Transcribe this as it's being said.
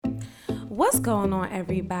What's going on,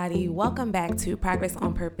 everybody? Welcome back to Progress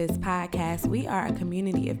on Purpose podcast. We are a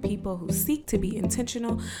community of people who seek to be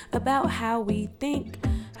intentional about how we think,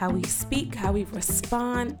 how we speak, how we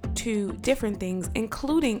respond to different things,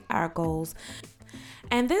 including our goals.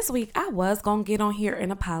 And this week, I was going to get on here and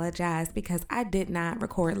apologize because I did not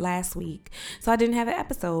record last week. So I didn't have an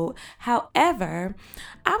episode. However,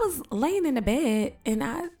 I was laying in the bed and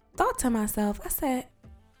I thought to myself, I said,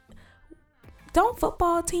 don't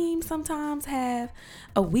football teams sometimes have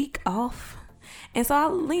a week off? And so I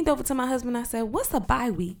leaned over to my husband. I said, what's a bye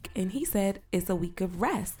week? And he said, it's a week of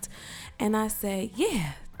rest. And I said,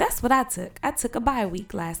 yeah, that's what I took. I took a bye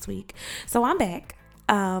week last week. So I'm back.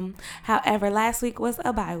 However, last week was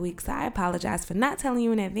a bye week, so I apologize for not telling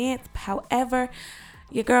you in advance. However,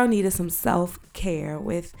 your girl needed some self-care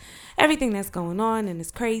with everything that's going on, and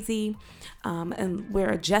it's crazy. And we're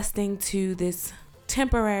adjusting to this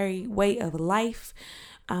temporary way of life.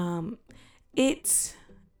 It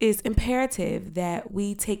is imperative that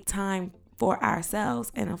we take time for ourselves,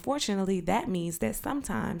 and unfortunately that means that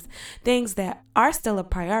sometimes things that are still a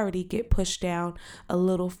priority get pushed down a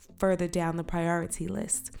little further down the priority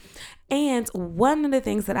list. And one of the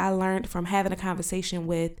things that I learned from having a conversation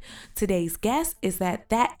with today's guest is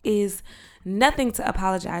that is nothing to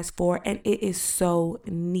apologize for, and it is so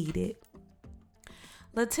needed.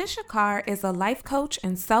 Letitia Carr is a life coach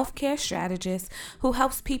and self-care strategist who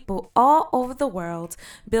helps people all over the world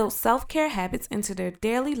build self-care habits into their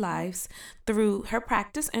daily lives through her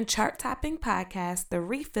practice and chart-topping podcast, The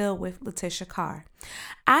Refill with Letitia Carr.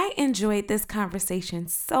 I enjoyed this conversation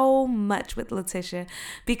so much with Letitia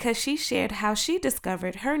because she shared how she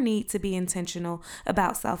discovered her need to be intentional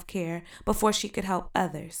about self-care before she could help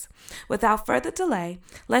others. Without further delay,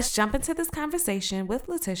 let's jump into this conversation with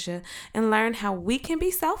Letitia and learn how we can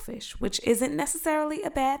be selfish, which isn't necessarily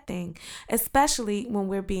a bad thing, especially when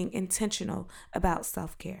we're being intentional about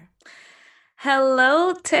self-care.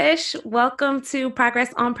 Hello, Tish. Welcome to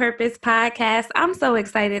Progress on Purpose podcast. I'm so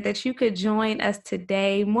excited that you could join us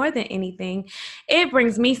today. More than anything, it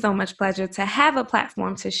brings me so much pleasure to have a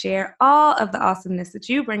platform to share all of the awesomeness that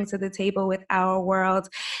you bring to the table with our world.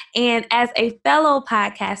 And as a fellow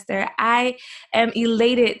podcaster, I am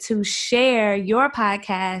elated to share your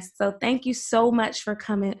podcast. So thank you so much for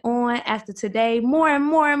coming on. After today, more and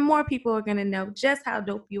more people are going to know just how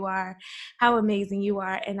dope you are, how amazing you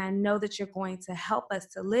are. And I know that you're going to help us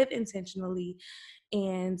to live intentionally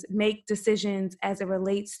and make decisions as it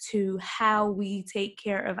relates to how we take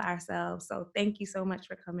care of ourselves. So thank you so much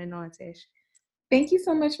for coming on, Tish. Thank you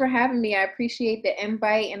so much for having me. I appreciate the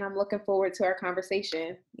invite, and I'm looking forward to our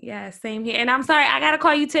conversation. Yeah, same here. And I'm sorry, I got to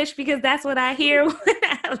call you Tish because that's what I hear when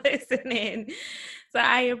I listen in. So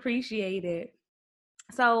I appreciate it.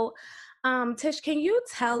 So, Tish, can you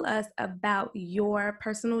tell us about your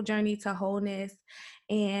personal journey to wholeness?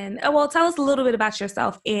 And, tell us a little bit about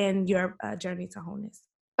yourself and your journey to wholeness.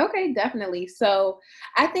 Okay, definitely. So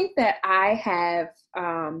I think that I have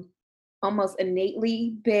almost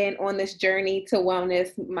innately been on this journey to wellness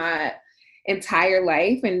my entire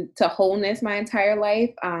life and to wholeness my entire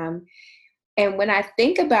life. And when I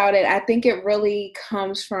think about it, I think it really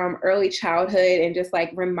comes from early childhood and just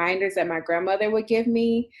like reminders that my grandmother would give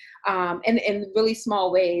me in really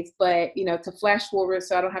small ways. But, to flash forward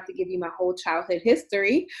so I don't have to give you my whole childhood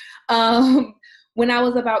history. When I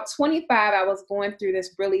was about 25, I was going through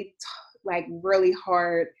this really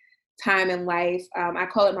hard time in life. I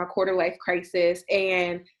call it my quarter life crisis.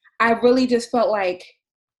 And I really just felt like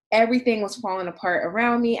everything was falling apart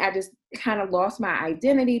around me. I just kind of lost my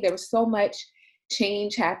identity. There was so much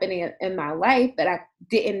change happening in my life that I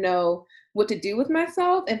didn't know what to do with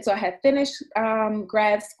myself. And so I had finished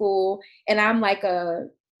grad school, and I'm like,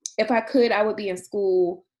 if I could, I would be in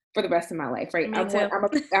school for the rest of my life, right?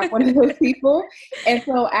 I'm one of those people. And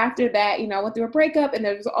so after that, I went through a breakup, and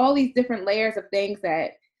there was all these different layers of things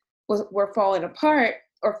that were falling apart,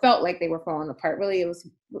 or felt like they were falling apart. Really, it was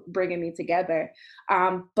bringing me together.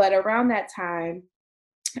 But around that time,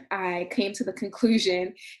 I came to the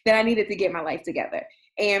conclusion that I needed to get my life together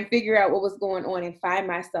and figure out what was going on and find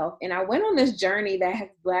myself. And I went on this journey that has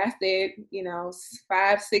lasted,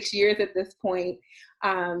 5-6 years at this point,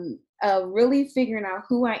 of really figuring out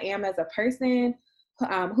who I am as a person,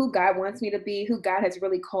 who God wants me to be, who God has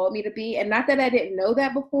really called me to be. And not that I didn't know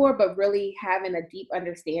that before, but really having a deep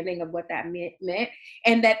understanding of what that meant,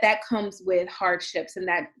 and that comes with hardships, and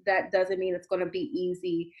that doesn't mean it's going to be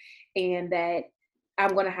easy, and that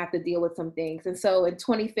I'm going to have to deal with some things. And so in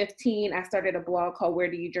 2015, I started a blog called Where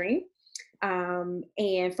Do You Dream?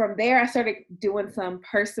 And from there, I started doing some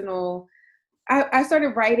personal I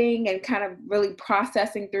started writing and kind of really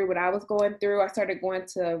processing through what I was going through. I started going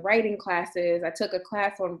to writing classes. I took a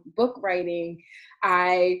class on book writing.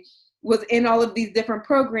 I was in all of these different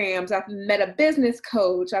programs. I met a business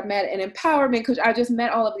coach. I met an empowerment coach. I just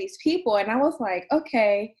met all of these people. And I was like,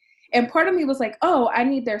 okay. And part of me was like, oh, I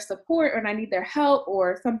need their support and I need their help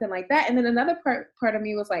or something like that. And then another part of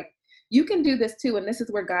me was like, you can do this too. And this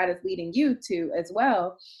is where God is leading you to as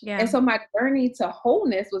well. Yeah. And so my journey to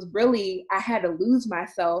wholeness was really, I had to lose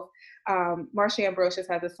myself. Marsha Ambrosius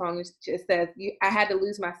has a song that just says, I had to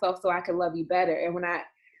lose myself so I could love you better. And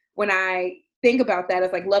when I think about that,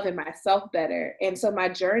 it's like loving myself better. And so my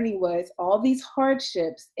journey was all these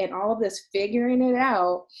hardships and all of this figuring it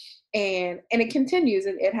out. And it continues,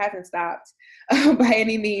 and it hasn't stopped by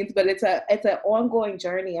any means, but it's an ongoing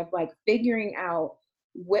journey of like figuring out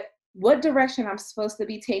what direction I'm supposed to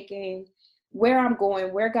be taking, where I'm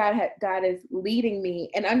going, where God is leading me,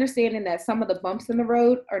 and understanding that some of the bumps in the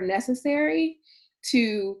road are necessary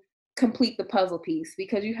to complete the puzzle piece,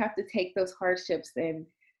 because you have to take those hardships and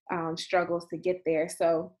struggles to get there.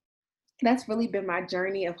 So that's really been my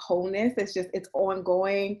journey of wholeness. It's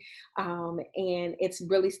ongoing. And it's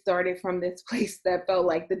really started from this place that felt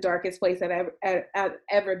like the darkest place I've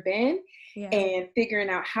ever been. Yeah. And figuring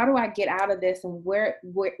out, how do I get out of this, and where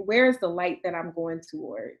is the light that I'm going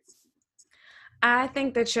towards? I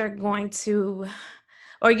think that you're going to,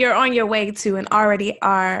 or you're on your way to, and already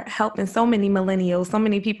are helping so many millennials, so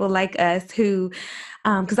many people like us who,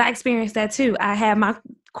 because I experienced that too. I had my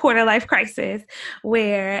quarter life crisis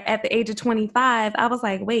where at the age of 25, I was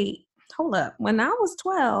like, wait, hold up. When I was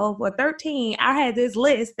 12 or 13, I had this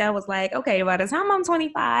list that was like, okay, by the time I'm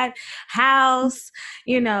 25, house,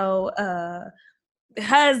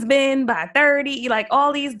 husband by 30, like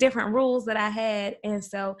all these different rules that I had. And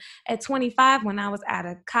so at 25, when I was out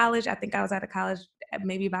of college, I think I was out of college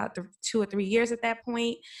maybe about 2 or 3 years at that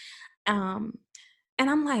point. And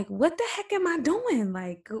I'm like, what the heck am I doing?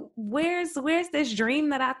 Like, where's this dream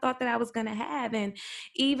that I thought that I was going to have? And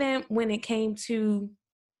even when it came to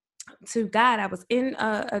God, I was in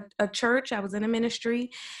a church, I was in a ministry,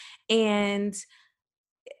 and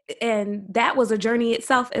that was a journey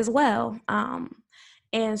itself as well.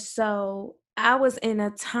 And so I was in a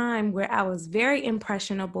time where I was very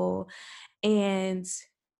impressionable. And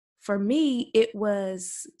for me, it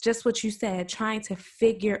was just what you said, trying to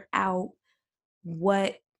figure out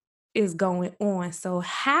what is going on. So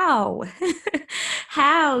how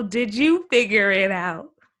did you figure it out?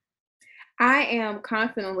 I am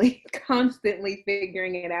constantly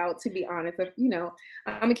figuring it out, to be honest.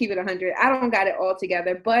 I'm gonna keep it 100. I don't got it all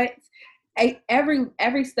together, but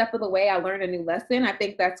every step of the way I learn a new lesson. I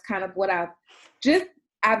think that's kind of what I've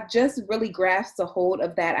just really grasped a hold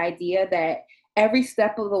of, that idea that every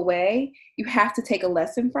step of the way you have to take a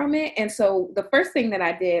lesson from it. And so the first thing that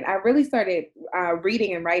I did, I really started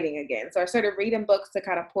reading and writing again. So I started reading books to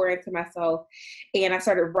kind of pour into myself, and I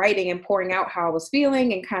started writing and pouring out how I was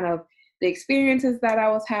feeling and kind of the experiences that I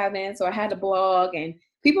was having. So I had a blog, and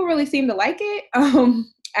people really seemed to like it.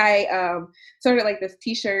 I started like this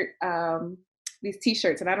these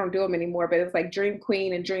t-shirts, and I don't do them anymore, but it's like Dream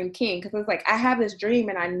Queen and Dream King. Because it's like, I have this dream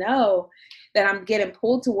and I know that I'm getting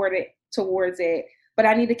pulled towards it, but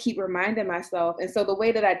I need to keep reminding myself. And so the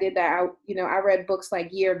way that I did that, I read books like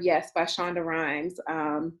Year of Yes by Shonda Rhimes.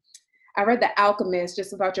 I read The Alchemist,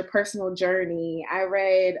 just about your personal journey. I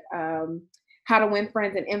read How to Win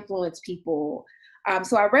Friends and Influence People.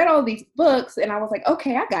 So I read all these books, and I was like,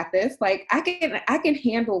 okay, I got this. Like, I can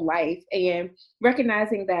handle life, and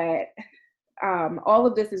recognizing that all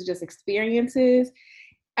of this is just experiences.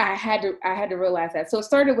 I had to realize that. So it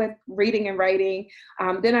started with reading and writing.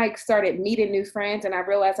 Then I started meeting new friends, and I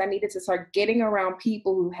realized I needed to start getting around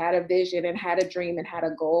people who had a vision and had a dream and had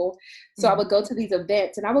a goal. So I would go to these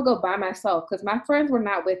events, and I would go by myself because my friends were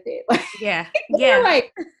not with it. Yeah. They're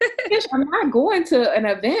like, I'm not going to an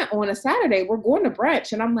event on a Saturday. We're going to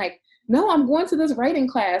brunch. And I'm like, no, I'm going to this writing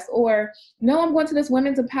class, or no, I'm going to this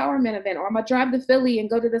women's empowerment event, or I'm going to drive to Philly and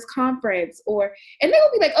go to this conference, and they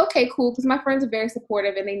will be like, okay, cool. Because my friends are very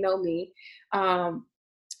supportive and they know me.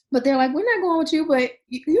 But they're like, we're not going with you, but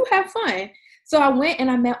you have fun. So I went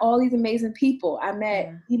and I met all these amazing people. I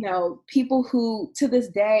met, people who to this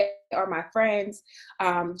day are my friends,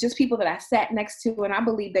 just people that I sat next to. And I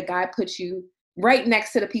believe that God puts you right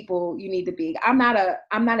next to the people you need to be. I'm not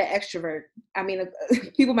an extrovert. I mean,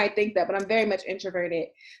 people might think that, but I'm very much introverted.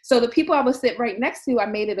 So the people I would sit right next to, I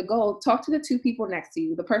made it a goal. Talk to the two people next to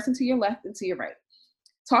you, the person to your left and to your right.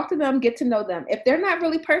 Talk to them, get to know them. If they're not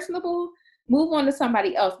really personable, move on to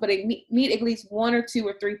somebody else, but meet at least 1 or 2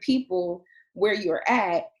 or 3 people where you're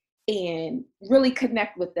at, and really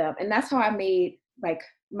connect with them. And that's how I made, like,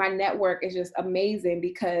 my network is just amazing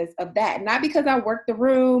because of that. Not because I worked the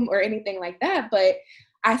room or anything like that, but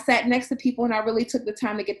I sat next to people and I really took the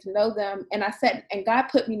time to get to know them. And and God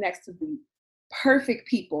put me next to the perfect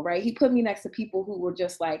people, right? He put me next to people who were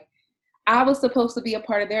just like, I was supposed to be a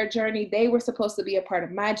part of their journey. They were supposed to be a part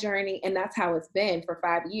of my journey. And that's how it's been for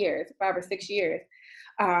 5 or 6 years.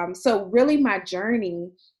 So really my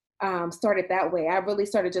journey started that way. I really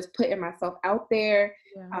started just putting myself out there.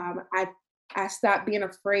 Yeah. I stopped being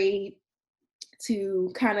afraid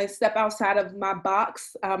to kind of step outside of my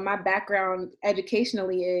box. My background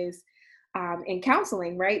educationally is in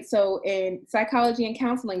counseling, right? So in psychology and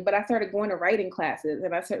counseling, but I started going to writing classes,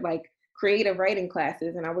 and I started like creative writing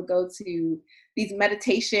classes, and I would go to these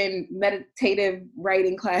meditative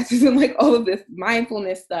writing classes and like all of this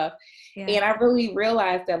mindfulness stuff. Yeah. And I really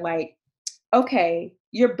realized that, like, okay,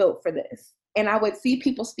 you're built for this. And I would see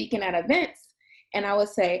people speaking at events and I would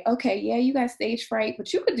say, okay, yeah, you got stage fright,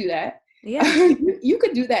 but you could do that. Yeah. You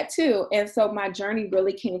could do that too. And so my journey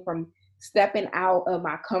really came from stepping out of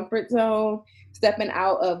my comfort zone, stepping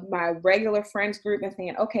out of my regular friends group and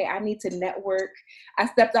saying, okay, I need to network. I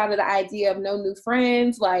stepped out of the idea of no new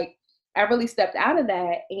friends. Like, I really stepped out of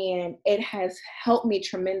that, and it has helped me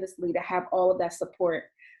tremendously to have all of that support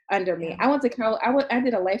under me. Yeah. I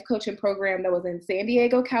did a life coaching program that was in San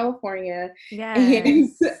Diego, California. Yes.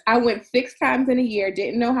 And I went 6 times in a year,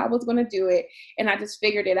 didn't know how I was going to do it. And I just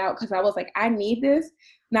figured it out because I was like, I need this,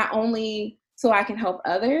 not only so I can help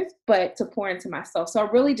others, but to pour into myself. So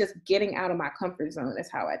really just getting out of my comfort zone is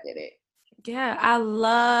how I did it. Yeah, I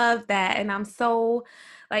love that. And I'm so,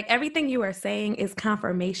 like, everything you are saying is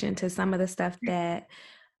confirmation to some of the stuff that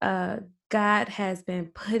God has been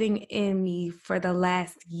putting in me for the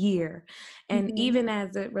last year. And Mm-hmm. even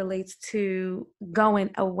as it relates to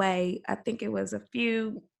going away, I think it was a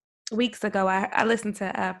few weeks ago, I listened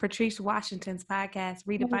to Patrice Washington's podcast,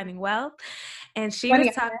 Redefining Wealth. And she Funny,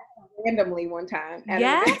 was talking randomly one time at an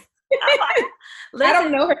yes. event. Oh, I don't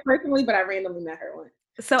listen. know her personally, but I randomly met her once.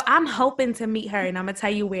 So I'm hoping to meet her, and I'm gonna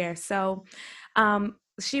tell you where. So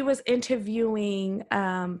she was interviewing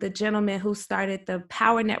the gentleman who started the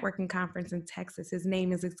Power Networking Conference in Texas. His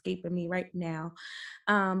name is escaping me right now.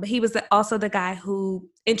 But he was also the guy who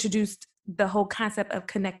introduced the whole concept of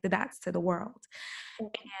connect the dots to the world.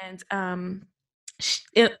 And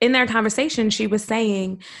in their conversation, she was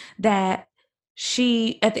saying that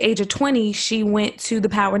she, at the age of 20, she went to the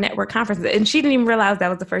Power Network Conference, and she didn't even realize that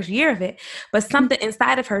was the first year of it. But something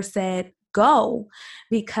inside of her said, go,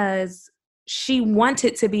 because she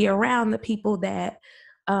wanted to be around the people that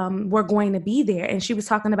were going to be there. And she was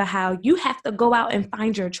talking about how you have to go out and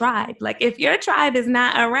find your tribe. Like, if your tribe is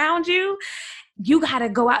not around you, you got to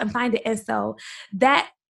go out and find it. And so that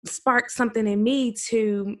sparked something in me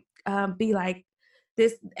to be like,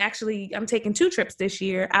 this actually, I'm taking 2 trips this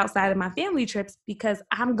year outside of my family trips because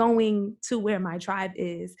I'm going to where my tribe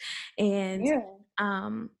is. And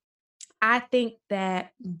I think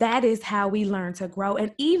that that is how we learn to grow.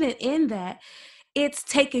 And even in that, it's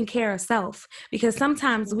taking care of self, because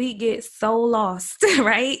sometimes we get so lost,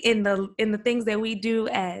 right, in the things that we do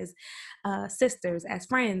as sisters, as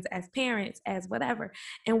friends, as parents, as whatever,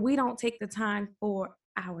 and we don't take the time for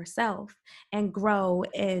ourselves and grow.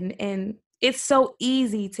 And it's so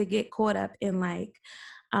easy to get caught up in like,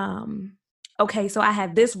 okay, so I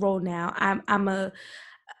have this role now.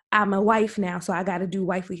 I'm a wife now, so I got to do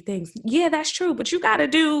wifely things. Yeah, that's true, but you got to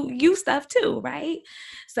do you stuff too, right?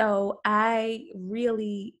 So I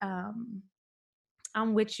really,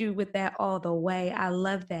 I'm with you with that all the way. I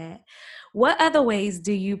love that. What other ways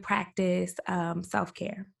do you practice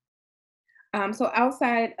self-care? So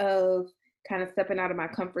outside of kind of stepping out of my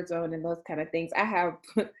comfort zone and those kind of things, I have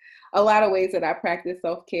a lot of ways that I practice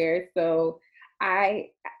self-care. So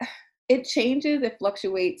it changes, it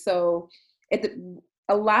fluctuates. So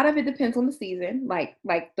a lot of it depends on the season, like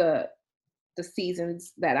the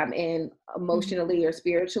seasons that I'm in emotionally or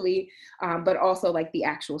spiritually, but also like the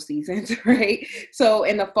actual seasons, right? So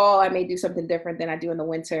in the fall, I may do something different than I do in the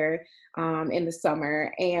winter, in the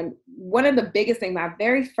summer. And one of the biggest things, my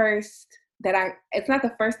very first it's not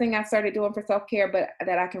the first thing I started doing for self-care, but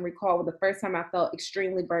that I can recall was the first time I felt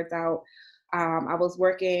extremely burnt out. I was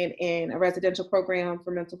working in a residential program for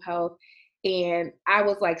mental health, and I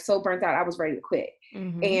was like so burnt out, I was ready to quit.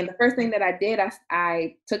 And the first thing that I did,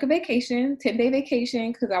 I took a vacation, 10-day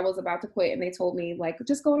vacation, because I was about to quit. And they told me, like,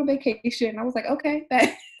 just go on vacation. I was like, okay.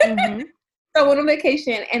 So I went on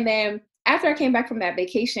vacation. And then after I came back from that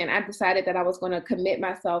vacation, I decided that I was going to commit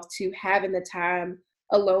myself to having the time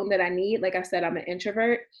alone that I need. Like I said, I'm an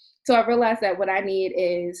introvert. So I realized that what I need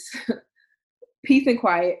is peace and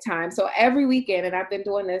quiet time. So every weekend, and I've been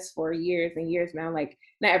doing this for years and years now, like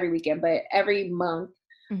not every weekend, but every month,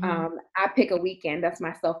 I pick a weekend. That's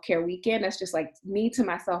my self-care weekend. That's just like me to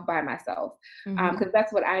myself by myself. Because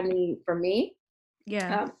that's what I need for me.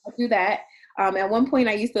 Yeah. I do that. At one point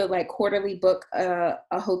I used to like quarterly book a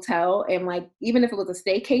hotel, and like, even if it was a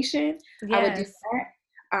staycation, I would do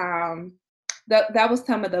that. That was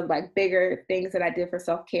some of the like bigger things that I did for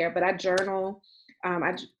self-care, but I journal.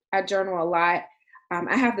 I journal a lot.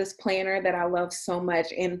 I have this planner that I love so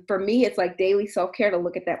much. And for me, it's like daily self-care to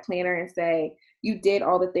look at that planner and say, you did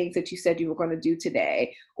all the things that you said you were going to do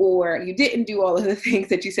today, or you didn't do all of the things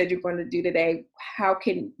that you said you're going to do today.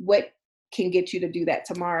 What can get you to do that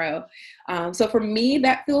tomorrow? So for me,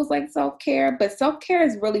 that feels like self-care, but self-care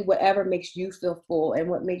is really whatever makes you feel full and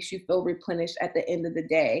what makes you feel replenished at the end of the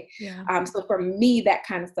day. Yeah. So for me, that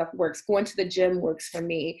kind of stuff works. Going to the gym works for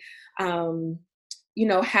me.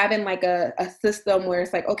 Having like a system where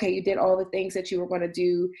it's like, okay, you did all the things that you were going to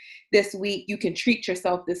do this week. You can treat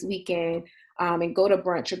yourself this weekend, and go to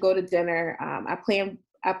brunch or go to dinner. I plan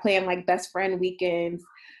like best friend weekends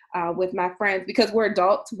with my friends, because we're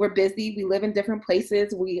adults, we're busy, we live in different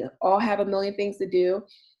places, we all have a million things to do.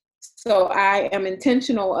 So I am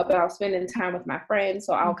intentional about spending time with my friends.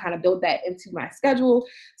 So I'll kind of build that into my schedule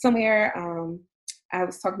somewhere. I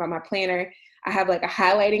was talking about my planner. I have like a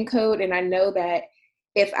highlighting code, and I know that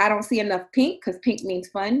if I don't see enough pink, because pink means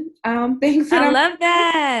fun things that I love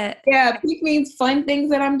that. Yeah, pink means fun things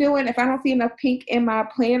that I'm doing. If I don't see enough pink in my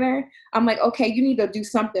planner, I'm like, okay, you need to do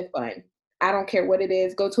something fun. I don't care what it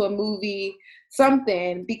is. Go to a movie,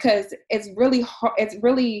 something, because it's really hard. It's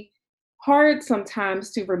really hard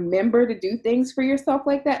sometimes to remember to do things for yourself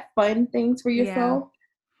like that, fun things for yourself.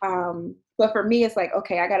 But for me, it's like,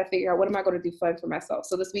 okay, I got to figure out, what am I going to do fun for myself?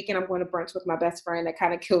 So this weekend I'm going to brunch with my best friend. That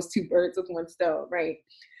kind of kills two birds with one stone, right?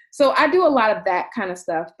 So I do a lot of that kind of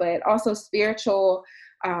stuff, but also spiritual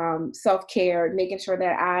self-care, making sure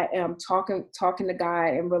that I am talking to God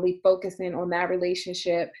and really focusing on that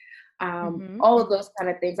relationship. All of those kind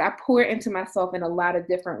of things. I pour into myself in a lot of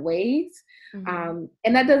different ways. And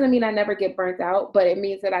that doesn't mean I never get burnt out, but it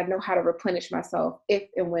means that I know how to replenish myself if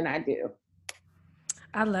and when I do.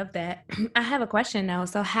 I love that. I have a question though.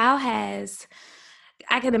 So I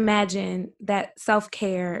can imagine that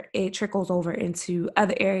self-care, it trickles over into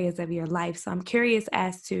other areas of your life. So I'm curious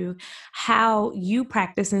as to how you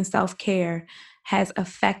practicing self-care has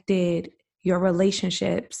affected your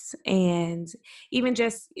relationships, and even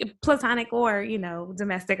just platonic or,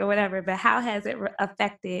 domestic or whatever, but how has it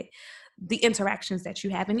affected the interactions that you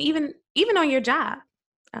have, and even on your job?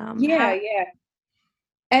 Yeah.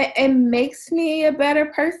 It makes me a better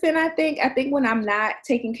person, I think. I think when I'm not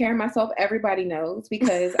taking care of myself, everybody knows,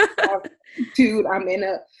 because dude, I'm in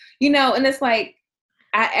and it's like,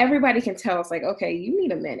 everybody can tell. It's like, okay, you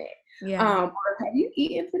need a minute. Or have you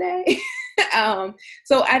eaten today?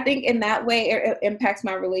 So I think in that way, it impacts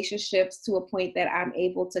my relationships to a point that I'm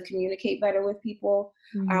able to communicate better with people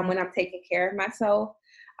when I'm taking care of myself.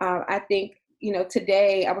 I think,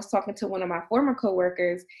 today I was talking to one of my former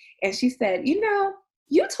coworkers, and she said,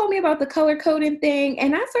 you told me about the color coding thing.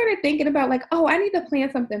 And I started thinking about like, oh, I need to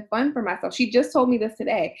plan something fun for myself. She just told me this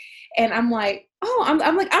today. And I'm like, oh,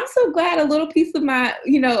 I'm like, I'm so glad a little piece of my,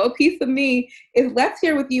 a piece of me is left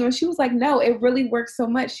here with you. And she was like, no, it really works so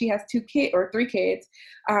much. She has 2 kids or 3 kids.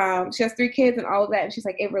 She has 3 kids and all of that. And she's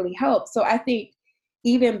like, it really helps. So I think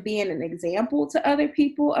even being an example to other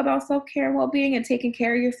people about self-care and well-being and taking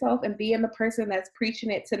care of yourself, and being the person that's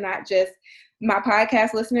preaching it to not just my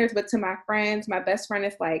podcast listeners, but to my friends, my best friend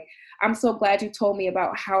is like, I'm so glad you told me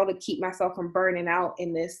about how to keep myself from burning out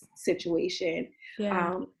in this situation.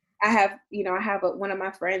 Yeah. I have one of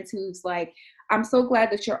my friends who's like, I'm so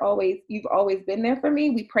glad that you've always been there for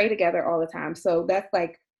me. We pray together all the time. So that's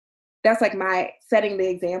like my setting the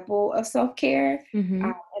example of self-care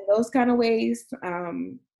in those kind of ways.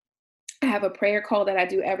 I have a prayer call that I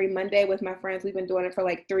do every Monday with my friends. We've been doing it for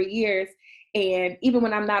like 3 years. And even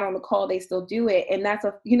when I'm not on the call, they still do it. And that's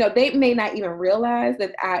they may not even realize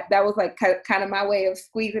that that was like kind of my way of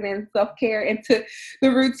squeezing in self-care into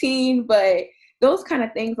the routine. But those kind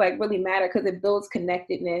of things like really matter, because it builds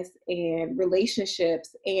connectedness and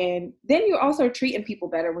relationships. And then you're also treating people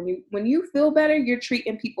better. When you feel better, you're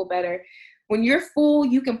treating people better. When you're full,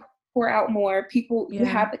 you can pour out more. You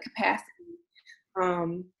have the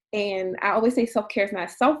capacity. And I always say self-care is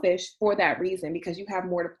not selfish for that reason, because you have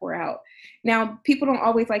more to pour out. Now, people don't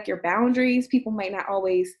always like your boundaries. People might not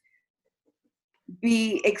always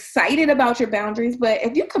be excited about your boundaries, but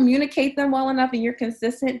if you communicate them well enough and you're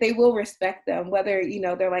consistent, they will respect them. Whether,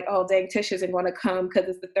 they're like, oh, dang, Tish isn't going to come because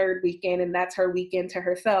it's the 3rd weekend and that's her weekend to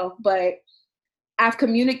herself. But I've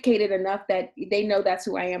communicated enough that they know that's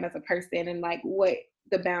who I am as a person and like what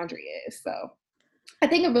the boundary is. So I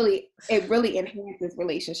think it really enhances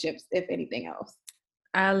relationships, if anything else.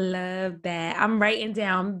 I love that. I'm writing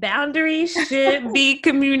down boundaries should be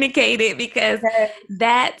communicated because Yes.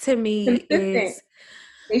 that to me Consistent. is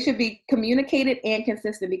They should be communicated and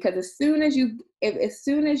consistent, because as soon as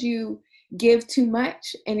you give too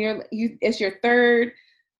much and it's your third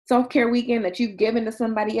self-care weekend that you've given to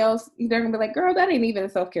somebody else, they're gonna be like, girl, that ain't even a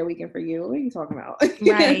self-care weekend for you. What are you talking about?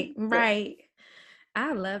 right, right.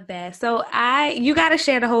 I love that. So you got to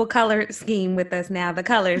share the whole color scheme with us now, the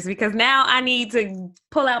colors, because now I need to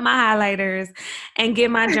pull out my highlighters and get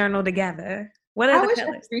my journal together. What are I the wish I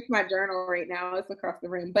could colors? reach my journal right now. It's across the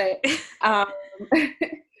room. But um,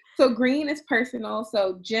 so green is personal.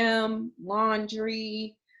 So gym,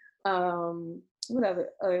 laundry, what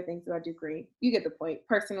other things do I do green? You get the point.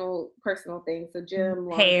 Personal things. So gym,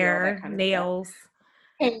 laundry, all that Hair, kind of stuff. nails.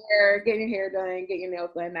 Hair, get your hair done, get your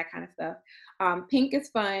nails done, that kind of stuff. Pink is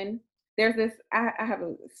fun. There's this, I have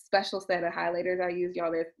a special set of highlighters I use,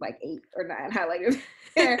 y'all. There's like 8 or 9 highlighters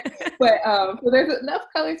there. But so there's enough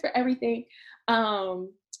colors for everything.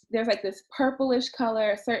 There's like this purplish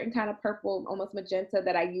color, a certain kind of purple, almost magenta,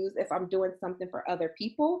 that I use if I'm doing something for other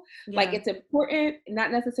people. Yeah. Like it's important,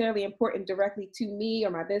 not necessarily important directly to me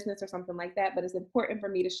or my business or something like that, but it's important for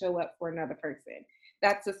me to show up for another person.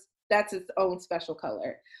 That's its own special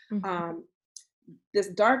color. Mm-hmm. This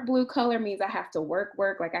dark blue color means I have to work,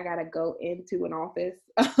 like I gotta go into an office.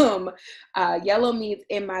 Yellow means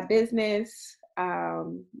in my business,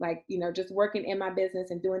 like, just working in my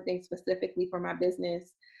business and doing things specifically for my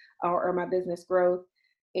business or my business growth.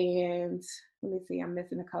 And let me see, I'm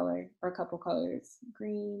missing a color or a couple colors.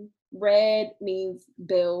 Green, red means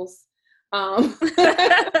bills. Red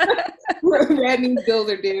means bills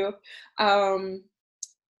are due.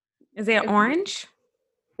 Is there orange?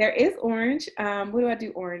 There is orange. What do I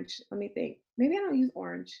do orange? Let me think. Maybe I don't use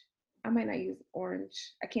orange. I might not use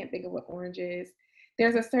orange. I can't think of what orange is.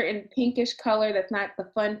 There's a certain pinkish color that's not the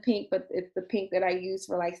fun pink, but it's the pink that I use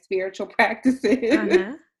for like spiritual practices.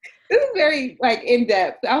 Uh-huh. This is very like in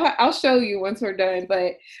depth. I'll show you once we're done.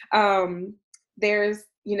 But there's,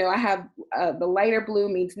 I have the lighter blue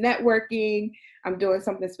means networking. I'm doing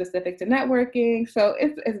something specific to networking. So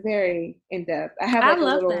it's very in depth. I have like a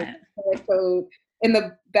little code in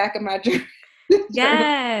the back of my journal.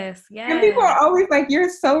 Yes. And people are always like, you're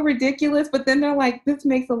so ridiculous. But then they're like, this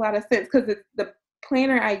makes a lot of sense, because it's the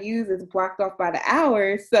planner I use is blocked off by the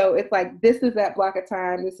hours. So it's like, this is that block of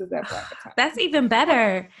time. This is that block of time. That's even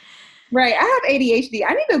better. Right. I have ADHD.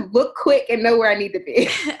 I need to look quick and know where I need to be.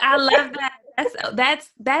 I love that.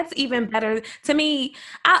 That's even better. To me,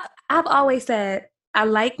 I've always said, I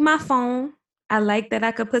like my phone. I like that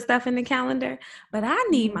I could put stuff in the calendar, but I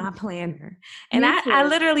need my planner. And I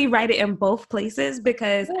literally write it in both places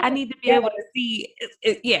because I need to be able to see.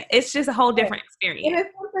 It's just a whole different experience. And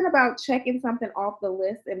it's something about checking something off the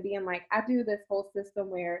list and being like, I do this whole system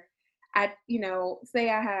where I, say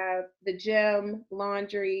I have the gym,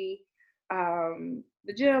 laundry,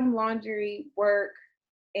 work,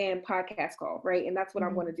 and podcast call, right? And that's what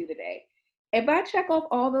I'm going to do today. If I check off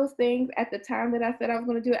all those things at the time that I said I was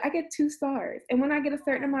going to do it, I get 2 stars. And when I get a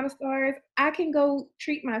certain amount of stars, I can go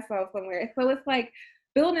treat myself somewhere. So it's like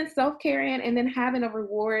building self-care in and then having a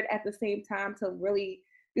reward at the same time to really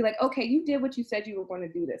be like, okay, you did what you said you were going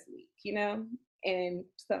to do this week, And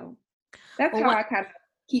so that's how I kind of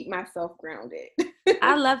keep myself grounded.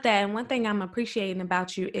 I love that. And one thing I'm appreciating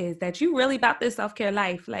about you is that you really about this self-care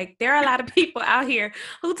life. Like there are a lot of people out here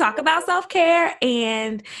who talk about self-care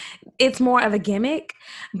and it's more of a gimmick,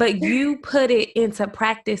 but you put it into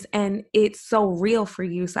practice and it's so real for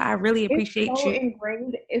you. So I really appreciate it's so you.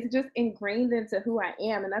 ingrained. It's just ingrained into who I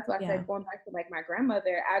am. And that's why I said, going back to like my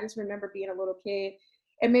grandmother, I just remember being a little kid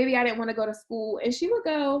and maybe I didn't want to go to school. And she would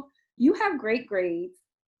go, you have great grades.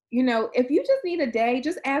 If you just need a day,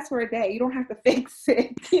 just ask for a day. You don't have to fix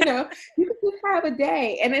it. You can just have a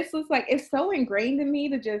day. And it's just like, it's so ingrained in me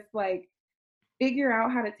to just like figure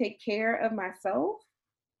out how to take care of myself.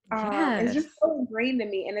 It's just so ingrained in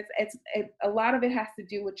me. And it's a lot of it has to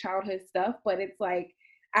do with childhood stuff, but it's like,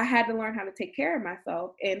 I had to learn how to take care of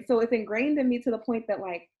myself. And so it's ingrained in me to the point that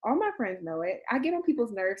like all my friends know it. I get on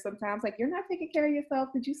people's nerves sometimes, like, you're not taking care of yourself.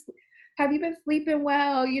 Have you been sleeping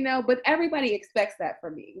well? But everybody expects that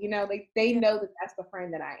from me, like they know that that's the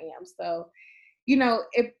friend that I am. So,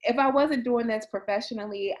 if I wasn't doing this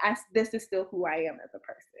professionally, this is still who I am as a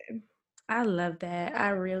person. I love that. I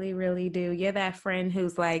really, really do. You're that friend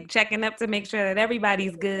who's like checking up to make sure that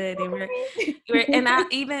everybody's good. And and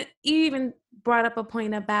you even brought up a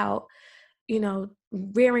point about,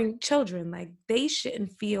 rearing children. Like, they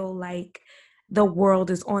shouldn't feel like the world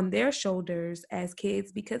is on their shoulders as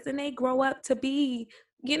kids, because then they grow up to be,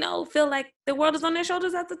 feel like the world is on their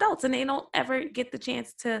shoulders as adults, and they don't ever get the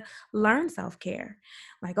chance to learn self-care.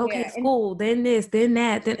 Like, okay, Yeah. school, then this, then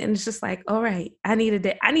that, then, and it's just like, all right, I need a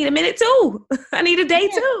day. I need a minute too. I need a day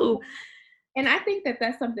Yeah. too. And I think that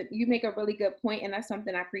that's something you make a really good point, and that's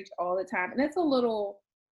something I preach all the time. And it's a little,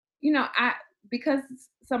 because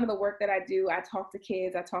some of the work that I do, I talk to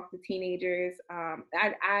kids, I talk to teenagers.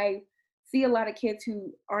 I see a lot of kids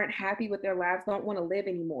who aren't happy with their lives, don't want to live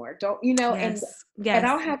anymore, don't, Yes. and Yes.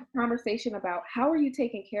 I'll have a conversation about how are you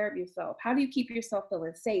taking care of yourself? How do you keep yourself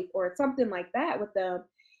feeling safe, or something like that with them?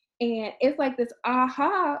 And it's like this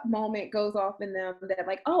aha moment goes off in them that,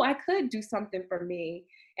 like, oh, I could do something for me.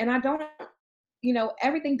 And I don't,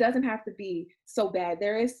 everything doesn't have to be so bad.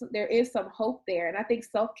 There is some hope there. And I think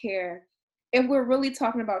self-care, if we're really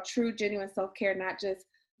talking about true, genuine self-care, not just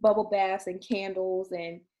bubble baths and candles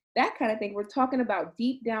and that kind of thing, we're talking about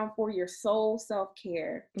deep down for your soul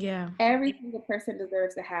self-care. Yeah. Every single person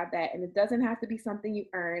deserves to have that, and it doesn't have to be something you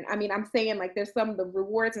earn. I mean, I'm saying, like, there's some of the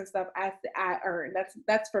rewards and stuff I earn.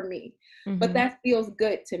 That's for me, but that feels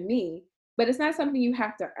good to me. But it's not something you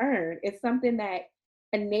have to earn. It's something that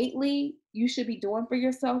innately you should be doing for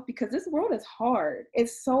yourself, because this world is hard.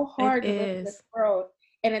 It's so It hard to live in this is. world,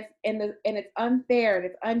 and it's unfair, and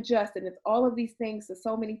it's unjust, and it's all of these things to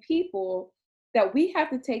so many people, that we have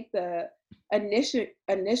to take the initiative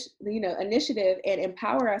and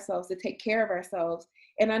empower ourselves to take care of ourselves,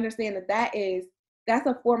 and understand that that's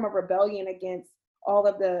a form of rebellion against all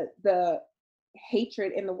of the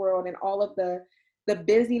hatred in the world, and all of the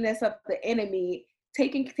busyness of the enemy.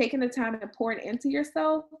 Taking the time and pouring into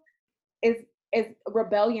yourself is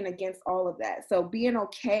rebellion against all of that. So being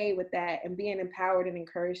okay with that and being empowered and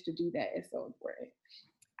encouraged to do that is so important.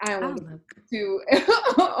 I don't want to get too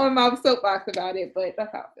on my soapbox about it, but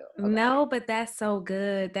that's how I feel about No, it. but that's so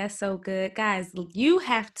good. That's so good. Guys, you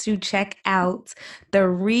have to check out the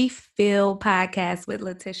Refill podcast with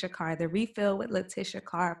Letitia Carr, the Refill with Letitia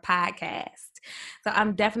Carr podcast. So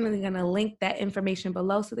I'm definitely going to link that information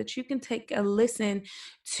below so that you can take a listen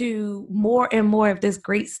to more and more of this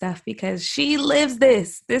great stuff, because she lives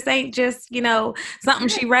this. This ain't just, something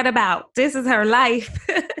she read about. This is her life.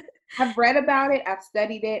 I've read about it. I've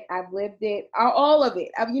studied it. I've lived it. All of it.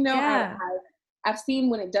 Yeah. I've seen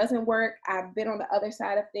when it doesn't work. I've been on the other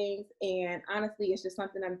side of things, and honestly, it's just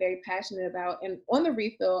something I'm very passionate about. And on the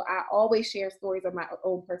Refill, I always share stories of my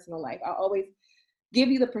own personal life. I always give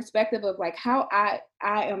you the perspective of, like, how I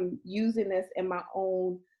am using this in my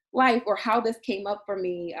own life, or how this came up for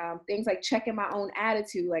me. Things like checking my own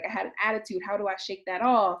attitude. Like, I had an attitude. How do I shake that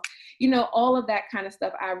off? All of that kind of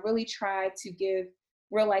stuff. I really try to give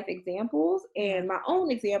real life examples and my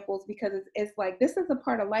own examples, because it's like, this is a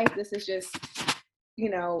part of life. This is just,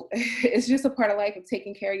 it's just a part of life of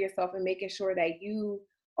taking care of yourself and making sure that you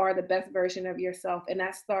are the best version of yourself. And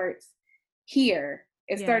that starts here.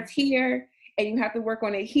 It starts here, and you have to work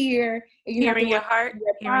on it here, and you have to Hearing work your heart, on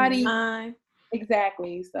your hearing your body. mind.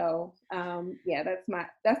 Exactly. So, yeah,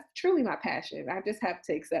 that's truly my passion. I just have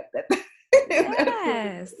to accept that.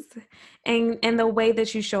 Yes. And the way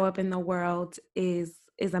that you show up in the world is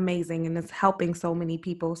amazing, and it's helping so many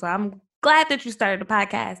people. So I'm glad that you started a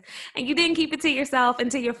podcast and you didn't keep it to yourself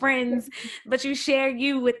and to your friends, but you share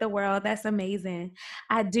you with the world. That's amazing.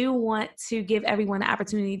 I do want to give everyone an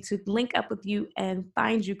opportunity to link up with you and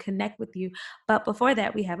find you, connect with you. But before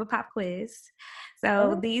that, we have a pop quiz.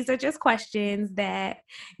 So these are just questions that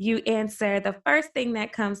you answer the first thing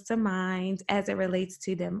that comes to mind as it relates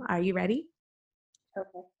to them. Are you ready?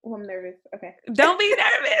 Okay. Oh, I'm nervous. Okay. Don't be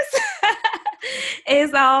nervous.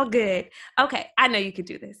 It's all good. Okay, I know you could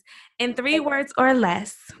do this. In three words or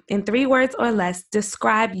less,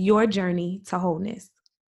 describe your journey to wholeness.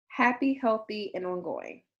 Happy, healthy, and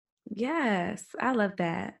ongoing. Yes, I love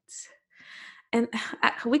that. And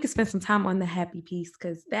we could spend some time on the happy piece,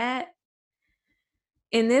 because that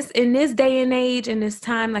in this day and age, in this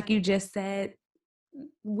time, like you just said,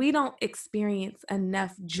 we don't experience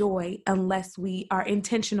enough joy unless we are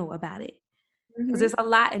intentional about it. Because there's a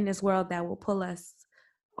lot in this world that will pull us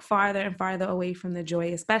farther and farther away from the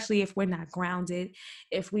joy, especially if we're not grounded,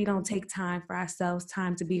 if we don't take time for ourselves,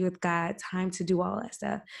 time to be with God, time to do all that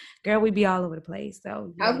stuff. Girl, we'd be all over the place.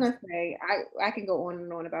 So I yes. was gonna say, I can go on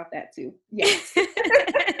and on about that too. Yes.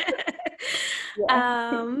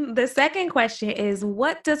 The second question is,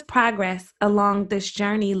 what does progress along this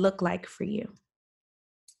journey look like for you?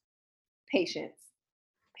 Patience,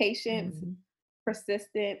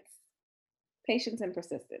 persistence, patience and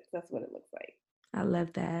persistence. That's what it looks like. I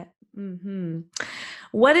love that.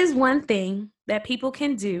 What is one thing that people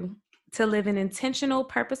can do to live an intentional,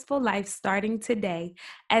 purposeful life starting today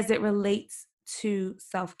as it relates to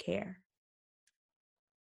self-care?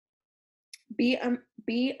 Be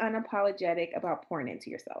unapologetic about pouring into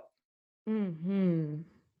yourself. Mhm.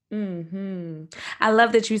 Mhm. I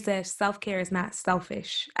love that you said self-care is not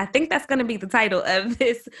selfish. I think that's going to be the title of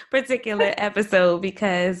this particular episode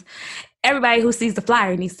because everybody who sees the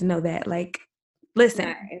flyer needs to know that. Like, listen,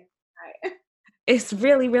 It's not. it's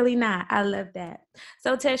really, really not. I love that.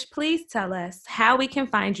 So, Tish, please tell us how we can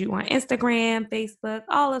find you on Instagram, Facebook,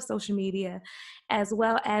 all of social media, as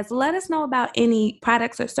well as let us know about any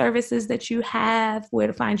products or services that you have, where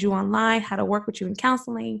to find you online, how to work with you in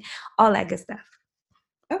counseling, all that good stuff.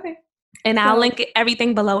 Okay. And I'll link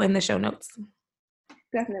everything below in the show notes.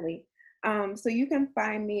 Definitely. So you can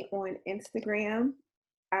find me on Instagram.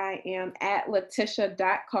 I am at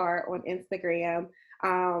Letitia.car on Instagram.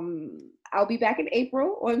 I'll be back in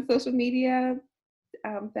April on social media.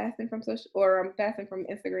 I'm fasting from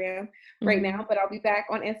Instagram right now, but I'll be back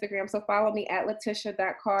on Instagram. So follow me at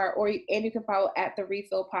Letitia.car, and you can follow at the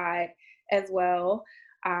Refill Pod as well.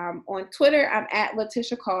 On Twitter, I'm at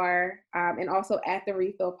Letitia Carr, and also at the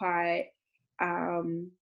Refill Pod.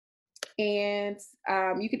 And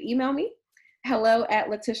you can email me,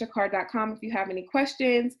 hello@letitiacarr.com, if you have any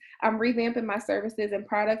questions. I'm revamping my services and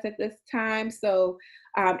products at this time. So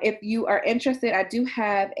if you are interested, I do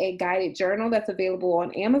have a guided journal that's available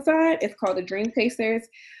on Amazon. It's called the Dream Chasers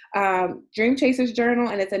Journal,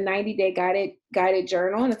 and it's a 90-day guided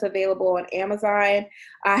journal, and it's available on Amazon.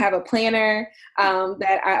 I have a planner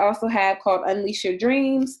that I also have called Unleash Your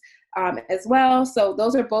Dreams as well. So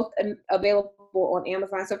those are both available on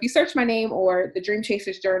Amazon. So if you search my name or the Dream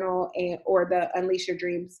Chasers Journal or the Unleash Your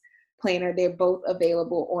Dreams Planner, they're both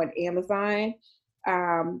available on Amazon.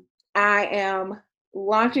 I am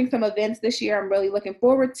launching some events this year I'm really looking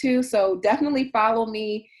forward to. So definitely follow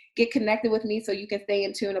me, get connected with me so you can stay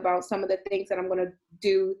in tune about some of the things that I'm going to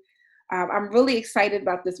do. I'm really excited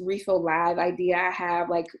about this Refill Live idea I have,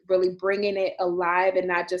 like really bringing it alive and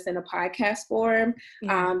not just in a podcast form.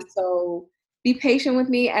 Yeah. So be patient with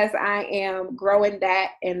me as I am growing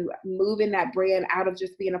that and moving that brand out of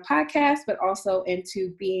just being a podcast, but also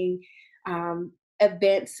into being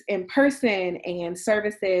events in person and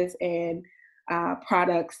services and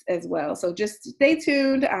products as well. So just stay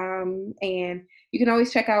tuned. And you can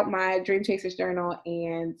always check out my Dream Chasers Journal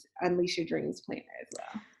and Unleash Your Dreams Planner as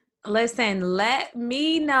well. Listen, let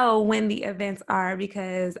me know when the events are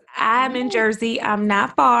because I'm in Jersey. I'm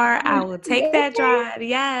not far. I will take that drive.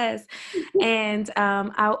 Yes. And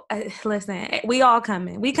listen, we all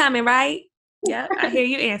coming. We coming, right? Yep. I hear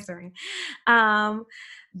you answering.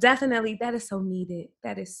 Definitely, that is so needed.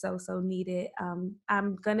 That is so needed.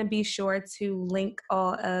 I'm going to be sure to link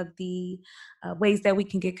all of the ways that we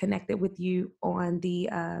can get connected with you on the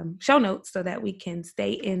show notes so that we can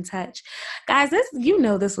stay in touch. Guys,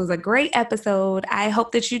 this was a great episode. I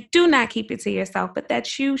hope that you do not keep it to yourself, but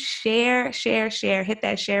that you share, hit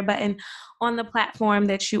that share button on the platform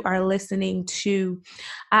that you are listening to.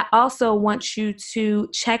 I also want you to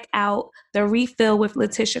check out the Refill with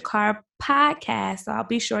Letitia Carr podcast. So I'll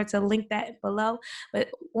be sure to link that below. But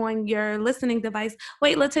on your listening device,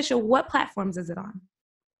 wait, Letitia, what platforms is it on?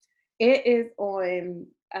 It is on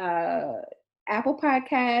Apple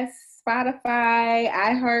Podcasts, Spotify,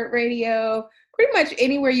 iHeartRadio, pretty much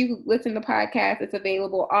anywhere you listen to podcasts, it's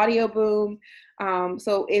available. Audio Boom.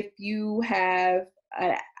 So if you have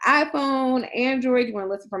an iPhone, Android, you want to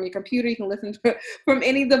listen from your computer, you can listen from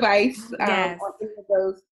any device on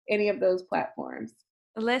any of those platforms.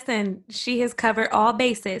 Listen, she has covered all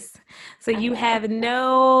bases. So you have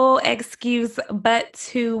no excuse but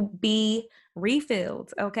to be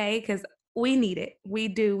refilled, okay? Because we need it. We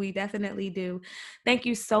do. We definitely do. Thank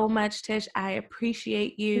you so much, Tish. I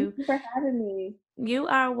appreciate you. Thank you for having me. You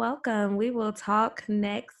are welcome. We will talk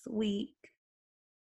next week.